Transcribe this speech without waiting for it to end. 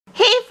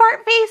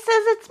Sis,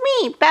 it's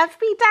me, Bev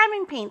B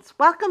Diamond Paints.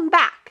 Welcome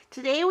back.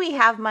 Today we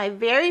have my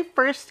very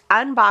first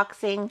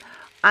unboxing,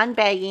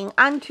 unbagging,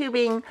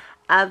 untubing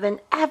of an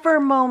Ever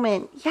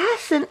Moment.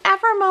 Yes, an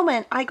Ever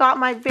Moment. I got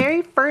my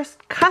very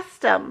first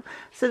custom.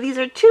 So these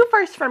are two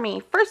firsts for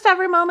me. First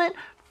Ever Moment,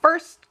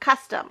 first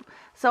custom.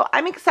 So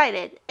I'm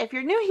excited. If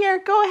you're new here,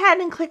 go ahead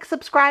and click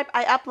subscribe.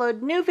 I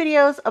upload new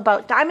videos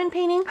about diamond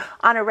painting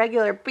on a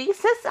regular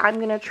basis. I'm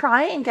going to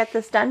try and get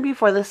this done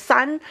before the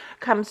sun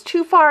comes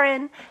too far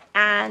in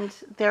and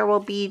there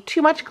will be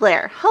too much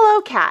glare. Hello,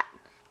 cat.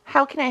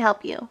 How can I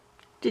help you?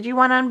 Did you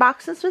want to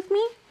unbox this with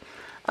me?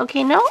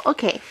 Okay, no?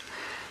 Okay.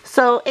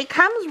 So it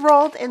comes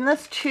rolled in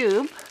this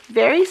tube,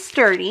 very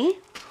sturdy.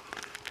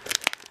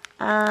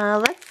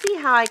 Let's see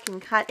how I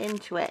can cut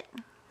into it.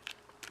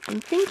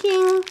 I'm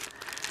thinking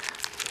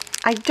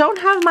I don't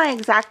have my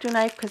X-Acto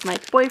knife because my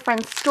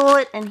boyfriend stole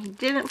it and he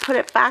didn't put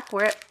it back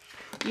where it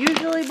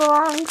usually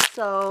belongs,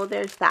 so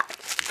there's that.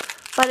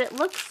 But it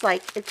looks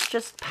like it's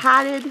just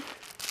padded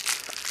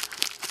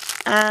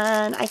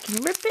and I can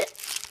rip it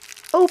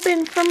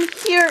open from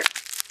here.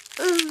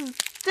 This is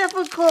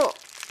difficult.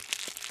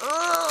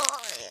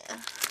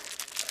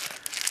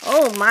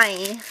 Oh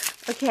my.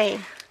 Okay.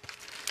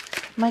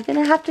 Am I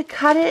gonna have to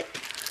cut it?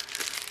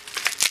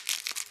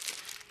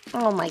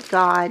 Oh my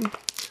god.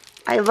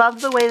 I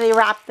love the way they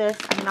wrap this.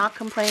 I'm not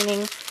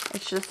complaining.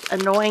 It's just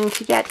annoying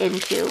to get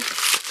into.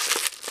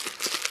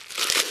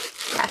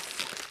 Yes.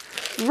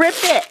 Rip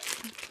it.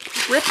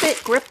 Rip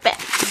it, grip it.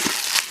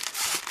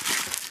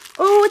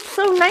 Oh, it's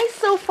so nice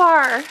so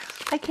far.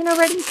 I can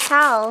already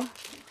tell.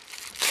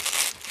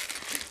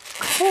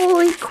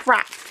 Holy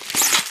crap.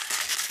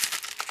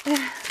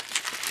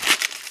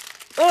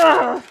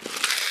 Ugh.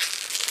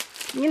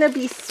 I'm gonna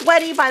be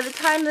sweaty by the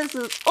time this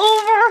is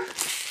over.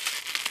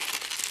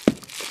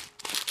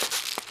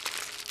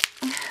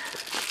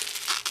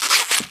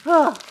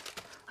 Oh,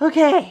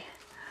 okay.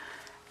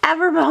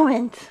 Ever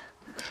Moment.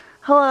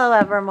 Hello,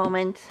 Ever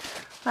Moment.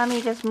 Let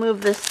me just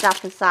move this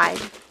stuff aside.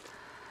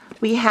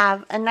 We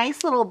have a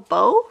nice little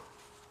bow,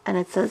 and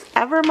it says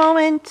Ever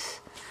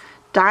Moment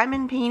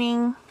diamond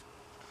painting.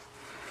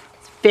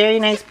 It's a very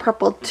nice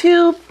purple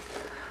tube.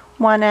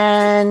 One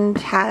end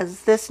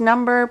has this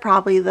number,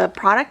 probably the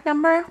product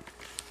number.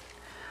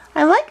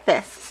 I like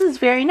this. This is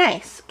very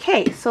nice.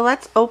 Okay, so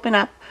let's open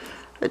up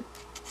the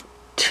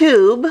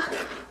tube.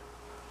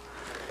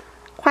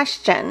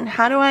 Question,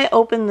 how do I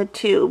open the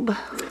tube?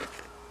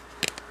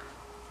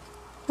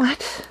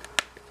 What?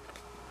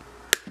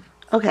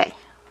 Okay,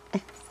 I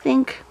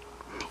think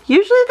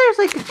usually there's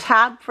like a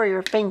tab for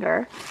your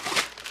finger.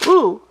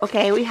 Ooh,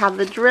 okay, we have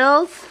the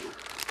drills.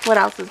 What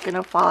else is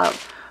gonna fall out?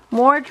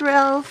 More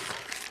drills.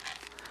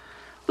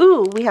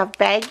 Ooh, we have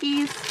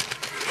baggies.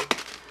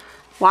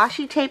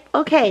 Washi tape.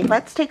 Okay,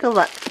 let's take a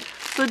look.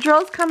 So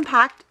drills come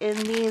packed in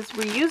these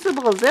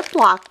reusable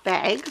Ziploc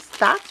bags.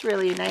 That's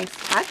really a nice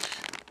touch.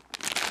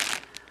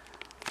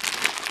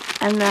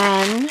 And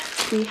then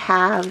we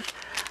have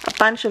a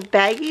bunch of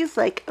baggies,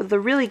 like the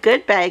really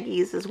good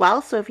baggies as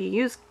well. So if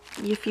you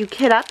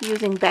kit up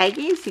using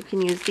baggies, you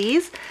can use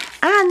these.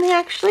 And they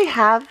actually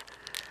have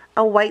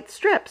a white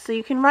strip, so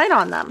you can write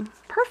on them.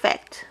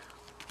 Perfect.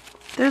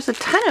 There's a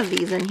ton of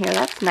these in here.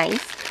 That's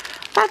nice.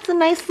 That's a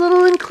nice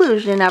little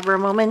inclusion, Ever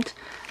Moment.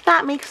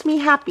 That makes me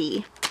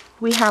happy.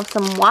 We have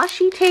some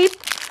washi tape.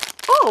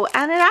 Oh,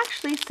 and it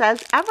actually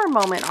says Ever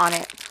Moment on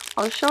it.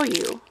 I'll show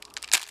you.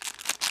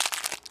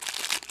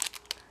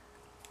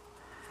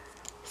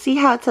 See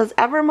how it says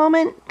Ever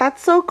Moment?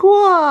 That's so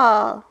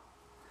cool.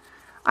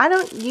 I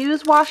don't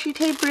use washi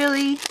tape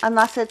really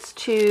unless it's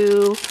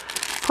to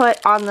put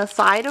on the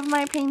side of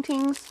my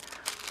paintings,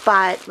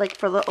 but like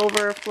for the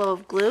overflow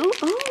of glue.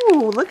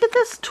 Ooh, look at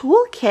this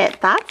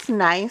toolkit. That's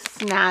nice,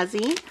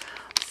 snazzy.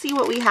 Let's see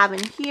what we have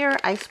in here.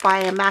 I spy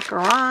a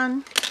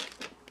macaron,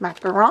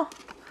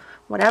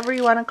 whatever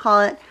you want to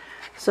call it.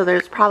 So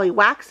there's probably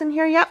wax in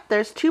here. Yep,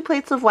 there's 2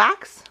 plates of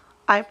wax.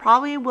 I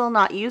probably will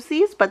not use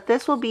these, but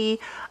this will be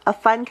a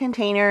fun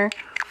container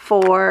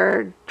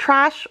for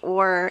trash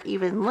or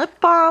even lip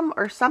balm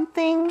or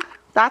something.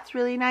 That's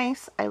really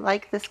nice. I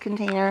like this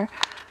container.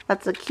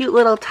 That's a cute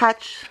little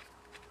touch.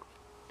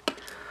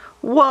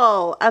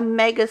 Whoa, a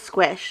mega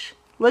squish.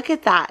 Look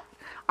at that.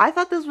 I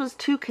thought this was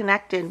 2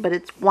 connected, but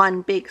it's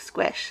 1 big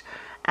squish.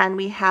 And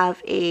we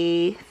have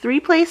a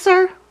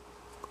 3-placer,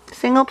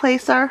 single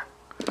placer.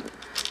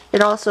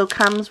 It also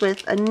comes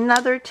with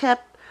another tip,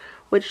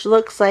 which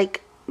looks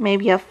like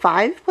maybe a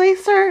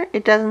 5-placer.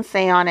 It doesn't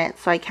say on it,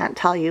 so I can't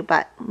tell you,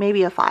 but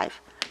maybe a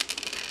 5.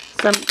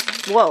 Some,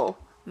 whoa,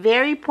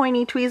 very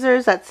pointy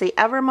tweezers that say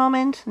Ever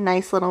Moment.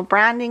 Nice little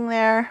branding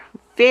there.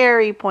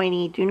 Very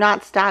pointy. Do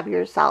not stab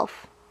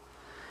yourself.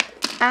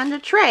 And a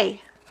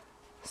tray.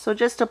 So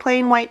just a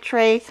plain white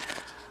tray.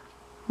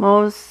 A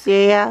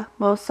Mosfa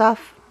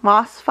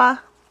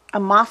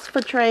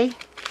tray.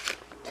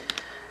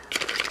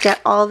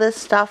 Get all this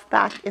stuff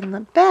back in the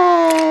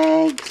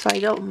bag so I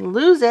don't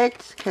lose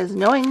it, because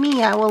knowing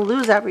me, I will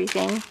lose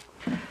everything.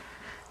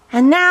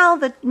 And now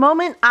the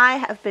moment I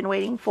have been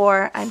waiting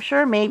for, I'm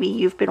sure maybe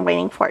you've been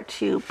waiting for it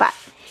too, but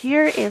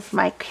here is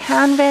my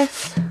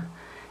canvas.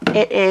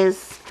 It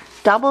is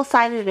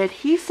double-sided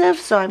adhesive,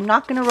 so I'm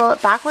not going to roll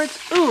it backwards.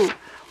 Ooh,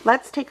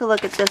 let's take a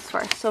look at this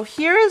first. So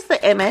here is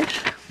the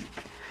image.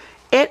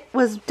 It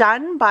was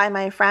done by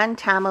my friend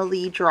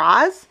Tammy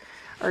Draws,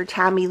 or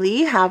Tammy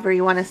Lee, however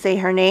you want to say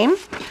her name.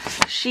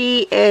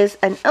 She is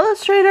an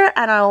illustrator,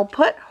 and I will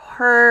put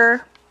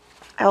her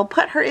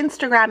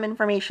Instagram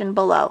information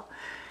below.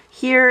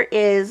 Here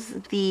is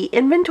the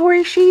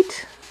inventory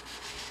sheet.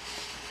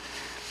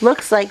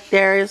 Looks like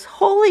there's,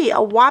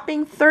 a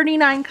whopping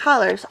 39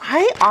 colors.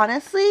 I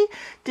honestly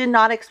did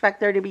not expect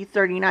there to be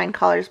 39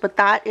 colors, but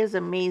that is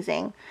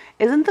amazing.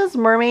 Isn't this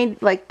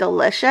mermaid like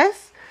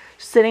delicious?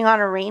 Sitting on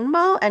a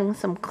rainbow and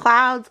some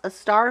clouds, a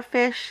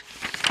starfish.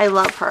 I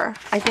love her.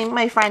 I think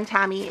my friend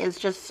Tammy is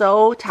just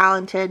so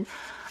talented.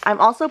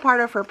 I'm also part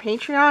of her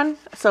Patreon,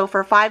 so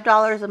for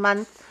 $5 a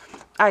month,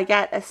 I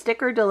get a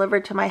sticker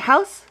delivered to my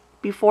house.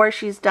 Before,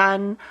 she's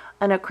done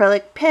an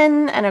acrylic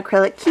pin, an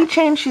acrylic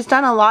keychain. She's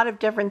done a lot of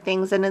different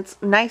things, and it's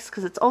nice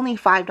because it's only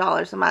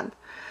 $5 a month.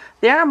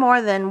 There are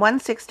more than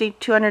 160,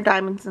 200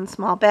 diamonds in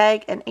small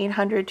bag and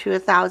 800 to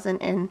 1,000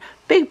 in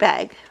big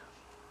bag.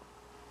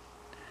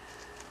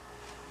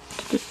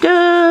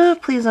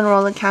 Please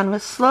unroll the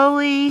canvas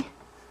slowly.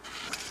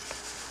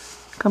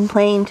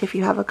 Complaint, if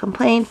you have a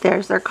complaint.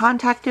 There's their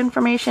contact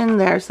information.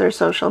 There's their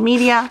social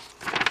media.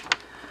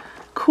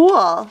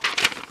 Cool.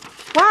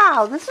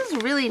 Wow, this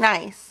is really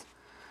nice.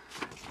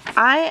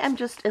 I am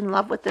just in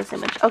love with this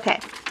image. Okay,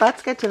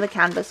 let's get to the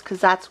canvas because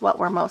that's what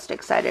we're most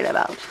excited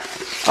about.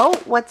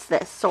 Oh, what's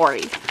this?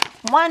 Sorry.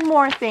 One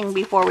more thing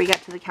before we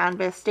get to the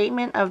canvas.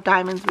 Statement of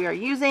diamonds we are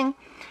using.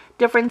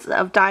 Difference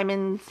of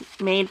diamonds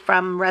made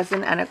from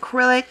resin and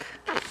acrylic.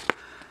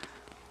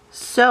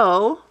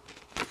 So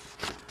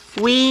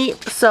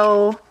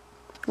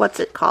what's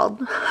it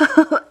called?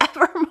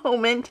 Ever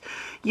Moment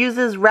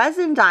uses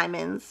resin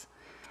diamonds.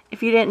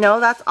 If you didn't know,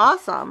 that's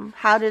awesome.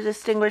 How to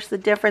distinguish the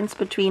difference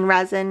between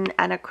resin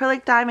and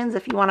acrylic diamonds.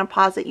 If you want to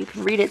pause it, you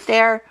can read it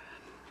there.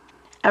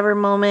 Ever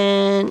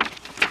Moment,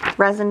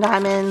 resin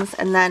diamonds,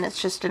 and then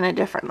it's just in a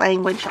different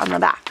language on the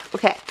back.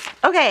 Okay.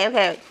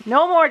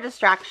 No more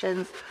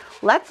distractions.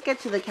 Let's get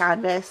to the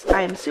canvas.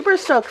 I am super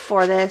stoked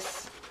for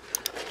this.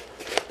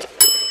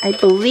 I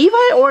believe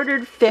I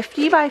ordered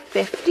 50 by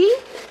 50.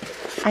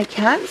 I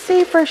can't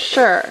say for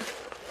sure.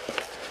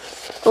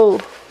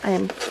 Oh, I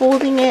am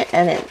folding it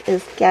and it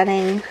is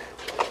getting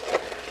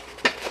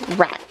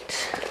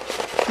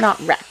wrecked. Not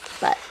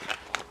wrecked, but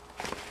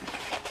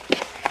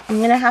I'm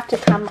going to have to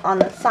come on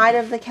the side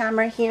of the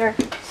camera here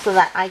so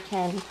that I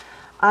can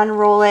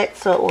unroll it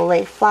so it will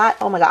lay flat.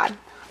 Oh my god,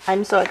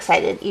 I'm so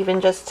excited. Even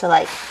just to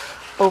like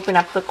open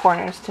up the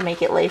corners to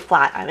make it lay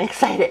flat, I'm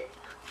excited.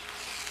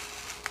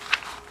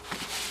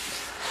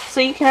 So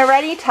you can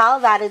already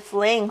tell that it's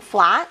laying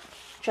flat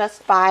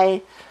just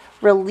by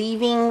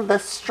relieving the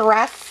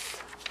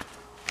stress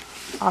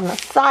on the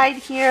side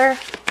here.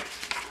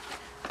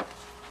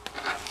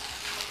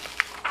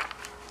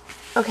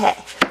 Okay,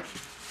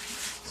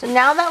 so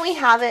now that we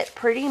have it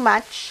pretty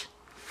much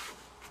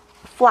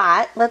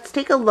flat, let's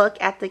take a look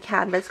at the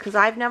canvas because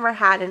I've never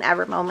had an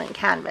Ever Moment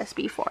canvas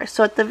before.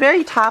 So at the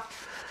very top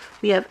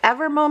we have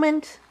Ever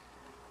Moment.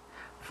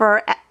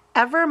 For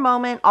Ever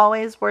Moment,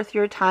 always worth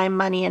your time,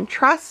 money, and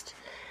trust.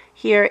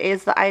 Here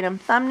is the item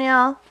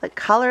thumbnail, the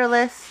color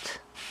list,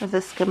 or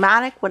the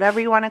schematic, whatever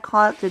you want to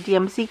call it. The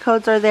DMC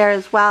codes are there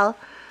as well.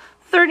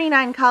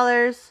 39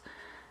 colors.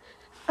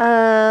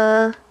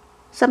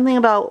 Something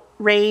about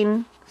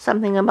rain,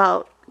 something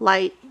about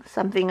light,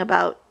 something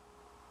about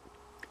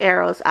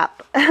arrows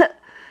up.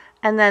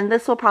 And then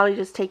this will probably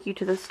just take you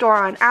to the store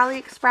on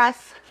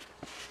AliExpress.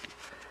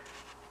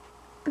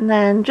 And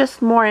then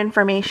just more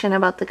information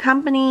about the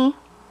company.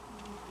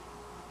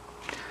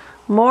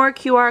 More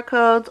QR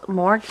codes,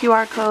 more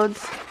QR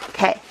codes.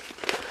 Okay,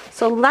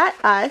 so let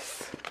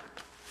us,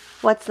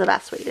 what's the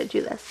best way to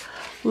do this?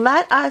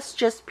 Let us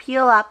just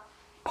peel up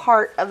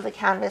part of the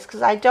canvas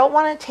because I don't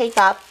want to take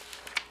off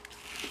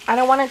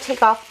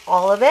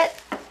all of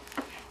it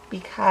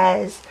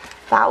because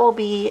that will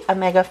be a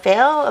mega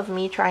fail of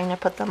me trying to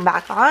put them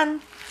back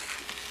on.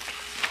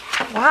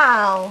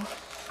 Wow.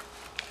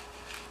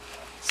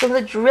 So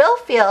the drill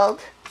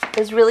field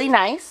is really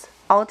nice.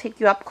 I'll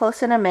take you up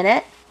close in a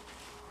minute.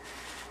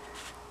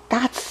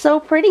 That's so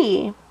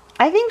pretty.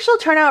 I think she'll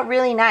turn out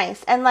really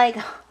nice. And like,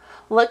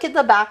 look at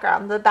the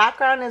background. The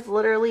background is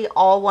literally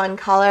all one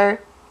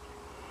color.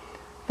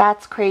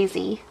 That's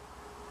crazy.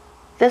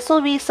 This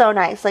will be so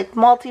nice. Like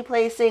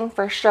multi-placing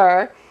for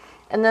sure.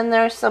 And then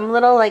there's some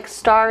little like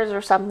stars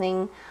or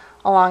something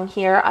along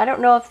here. I don't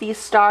know if these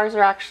stars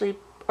are actually,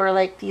 or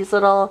like these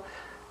little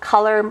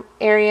color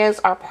areas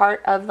are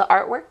part of the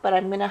artwork, but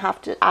I'm gonna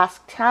have to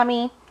ask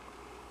Tammy.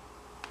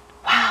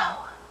 Wow.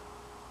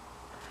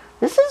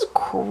 This is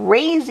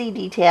crazy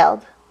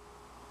detailed.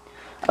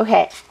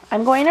 Okay,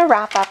 I'm going to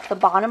wrap up the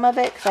bottom of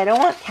it because I don't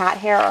want cat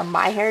hair or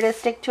my hair to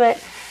stick to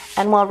it.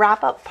 And we'll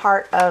wrap up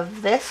part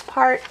of this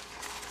part.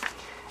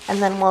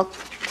 And then we'll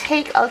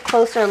take a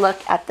closer look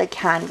at the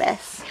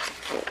canvas.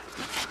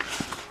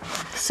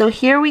 So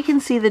here we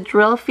can see the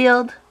drill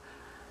field.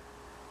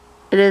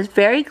 It is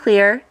very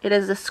clear. It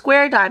is a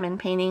square diamond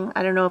painting.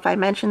 I don't know if I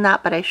mentioned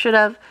that, but I should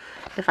have.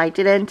 If I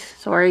didn't,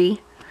 sorry.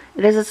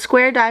 It is a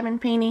square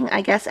diamond painting.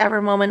 I guess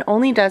Evermoment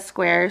only does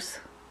squares.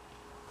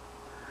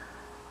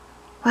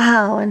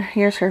 Wow, and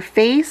here's her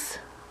face,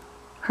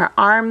 her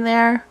arm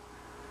there.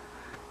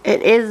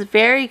 It is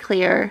very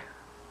clear.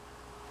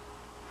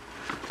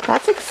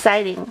 That's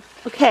exciting.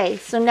 Okay,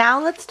 so now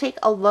let's take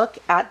a look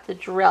at the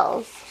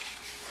drills.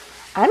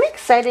 I'm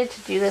excited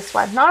to do this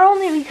one, not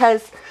only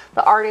because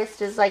the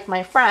artist is like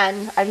my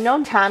friend. I've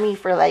known Tammy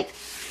for like,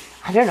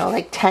 I don't know,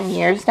 like 10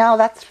 years now.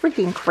 That's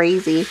freaking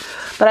crazy.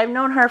 But I've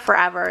known her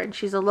forever, and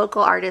she's a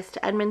local artist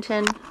to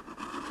Edmonton.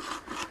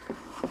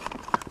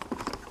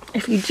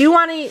 If you do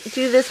want to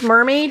do this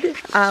mermaid,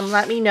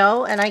 let me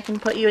know and I can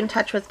put you in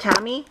touch with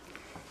Tammy.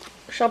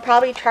 She'll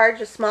probably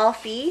charge a small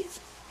fee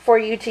for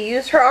you to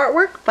use her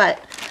artwork, but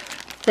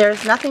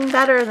there's nothing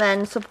better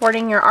than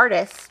supporting your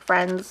artist,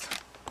 friends.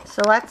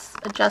 So let's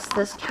adjust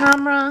this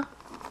camera.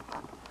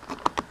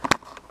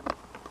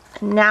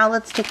 And now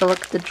let's take a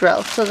look at the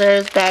drill. So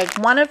there's bag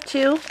 1 of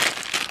 2.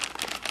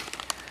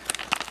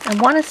 I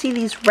want to see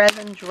these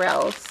resin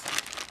drills.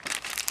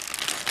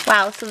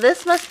 Wow, so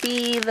this must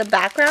be the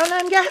background,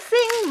 I'm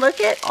guessing.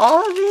 Look at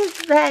all of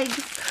these bags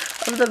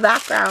of the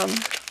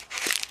background.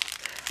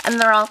 And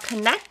they're all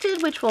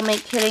connected, which will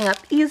make hitting up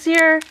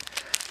easier.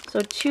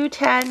 So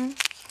 210.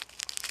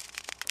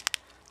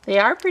 They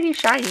are pretty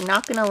shiny,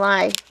 not gonna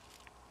lie.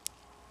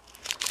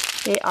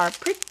 They are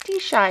pretty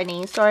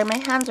shiny. Sorry, my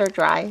hands are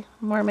dry.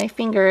 More my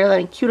finger,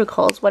 like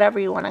cuticles, whatever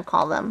you want to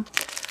call them.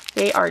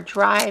 They are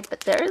dry,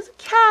 but there is a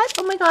cat.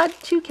 Oh my god,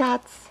 2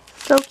 cats.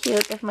 So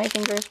cute if my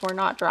fingers were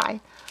not dry.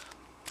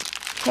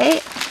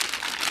 Okay,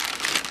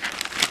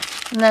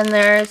 and then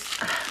there's,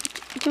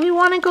 do we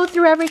want to go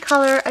through every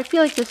color? I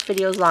feel like this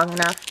video is long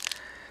enough.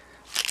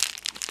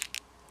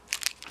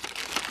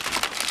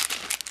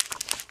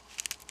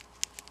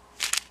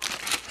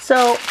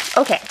 So,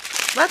 okay,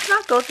 let's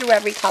not go through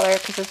every color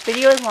because this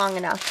video is long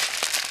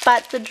enough.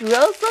 But the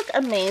drills look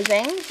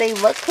amazing. They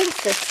look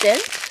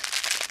consistent.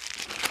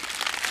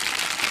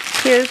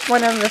 Here's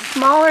one of the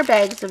smaller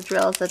bags of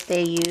drills that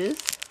they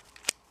use.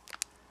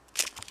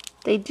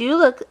 They do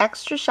look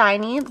extra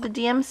shiny. The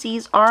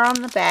DMCs are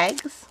on the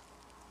bags.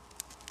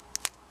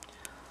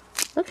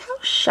 Look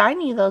how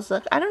shiny those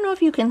look. I don't know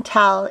if you can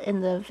tell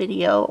in the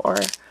video or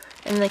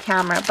in the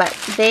camera, but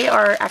they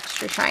are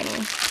extra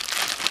shiny.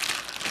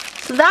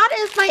 So that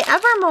is my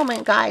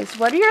Evermoment, guys.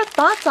 What are your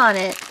thoughts on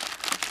it?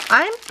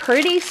 I'm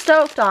pretty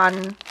stoked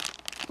on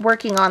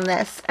working on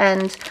this,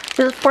 and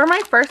for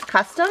my first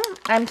custom,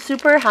 I'm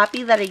super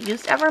happy that I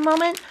used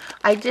Evermoment.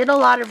 I did a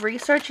lot of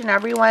research, and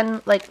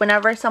everyone, like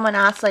whenever someone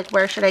asks like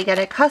where should I get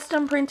it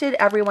custom printed,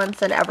 everyone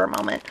said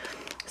Evermoment.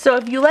 So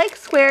if you like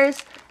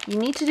squares, you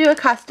need to do a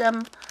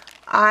custom.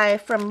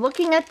 From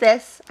looking at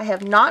this, I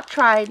have not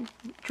tried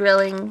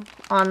drilling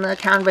on the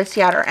canvas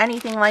yet or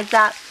anything like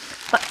that,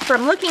 but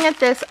from looking at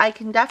this, I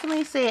can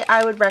definitely say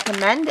I would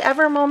recommend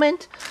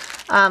Evermoment,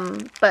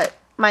 but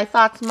my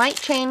thoughts might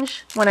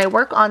change when I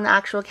work on the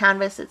actual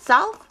canvas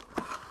itself.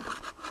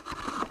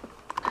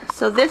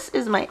 So this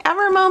is my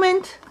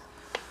Evermoment.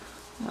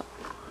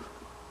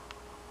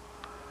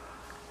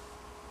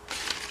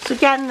 So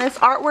again, this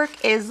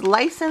artwork is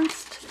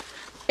licensed.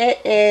 It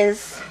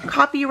is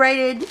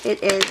copyrighted.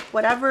 It is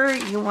whatever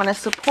you want to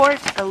support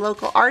a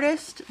local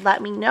artist.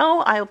 Let me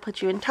know. I will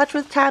put you in touch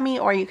with Tammy,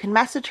 or you can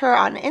message her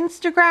on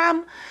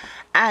Instagram.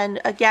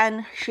 And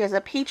again, she has a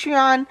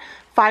Patreon.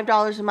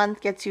 $5 a month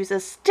gets you a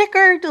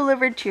sticker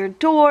delivered to your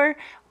door,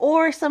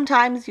 or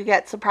sometimes you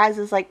get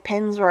surprises like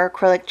pins or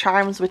acrylic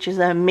charms, which is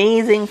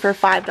amazing for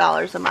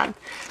 $5 a month.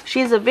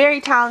 She is a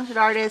very talented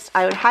artist.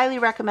 I would highly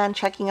recommend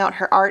checking out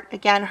her art.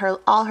 Again,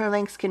 all her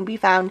links can be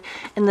found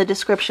in the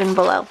description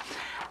below.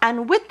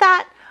 And with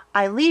that,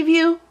 I leave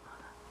you.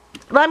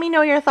 Let me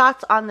know your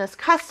thoughts on this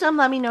custom.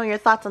 Let me know your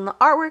thoughts on the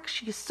artwork.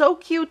 She's so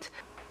cute.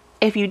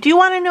 If you do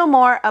want to know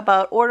more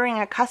about ordering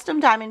a custom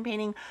diamond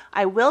painting,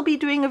 I will be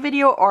doing a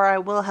video, or I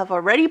will have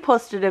already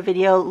posted a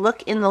video.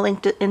 Look in the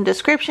link in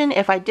description.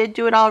 If I did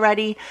do it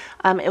already,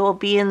 it will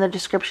be in the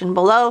description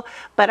below.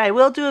 But I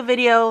will do a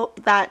video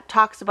that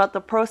talks about the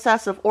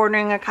process of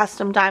ordering a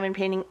custom diamond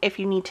painting, if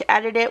you need to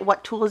edit it,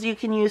 what tools you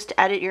can use to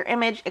edit your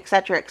image,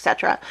 etc.,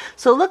 etc.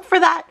 So look for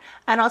that,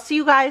 and I'll see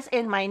you guys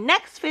in my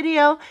next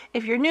video.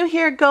 If you're new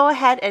here, go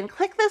ahead and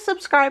click the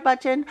subscribe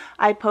button.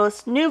 I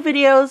post new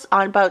videos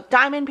about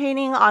diamond painting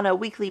on a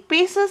weekly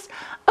basis.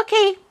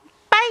 Okay,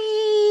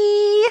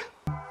 bye!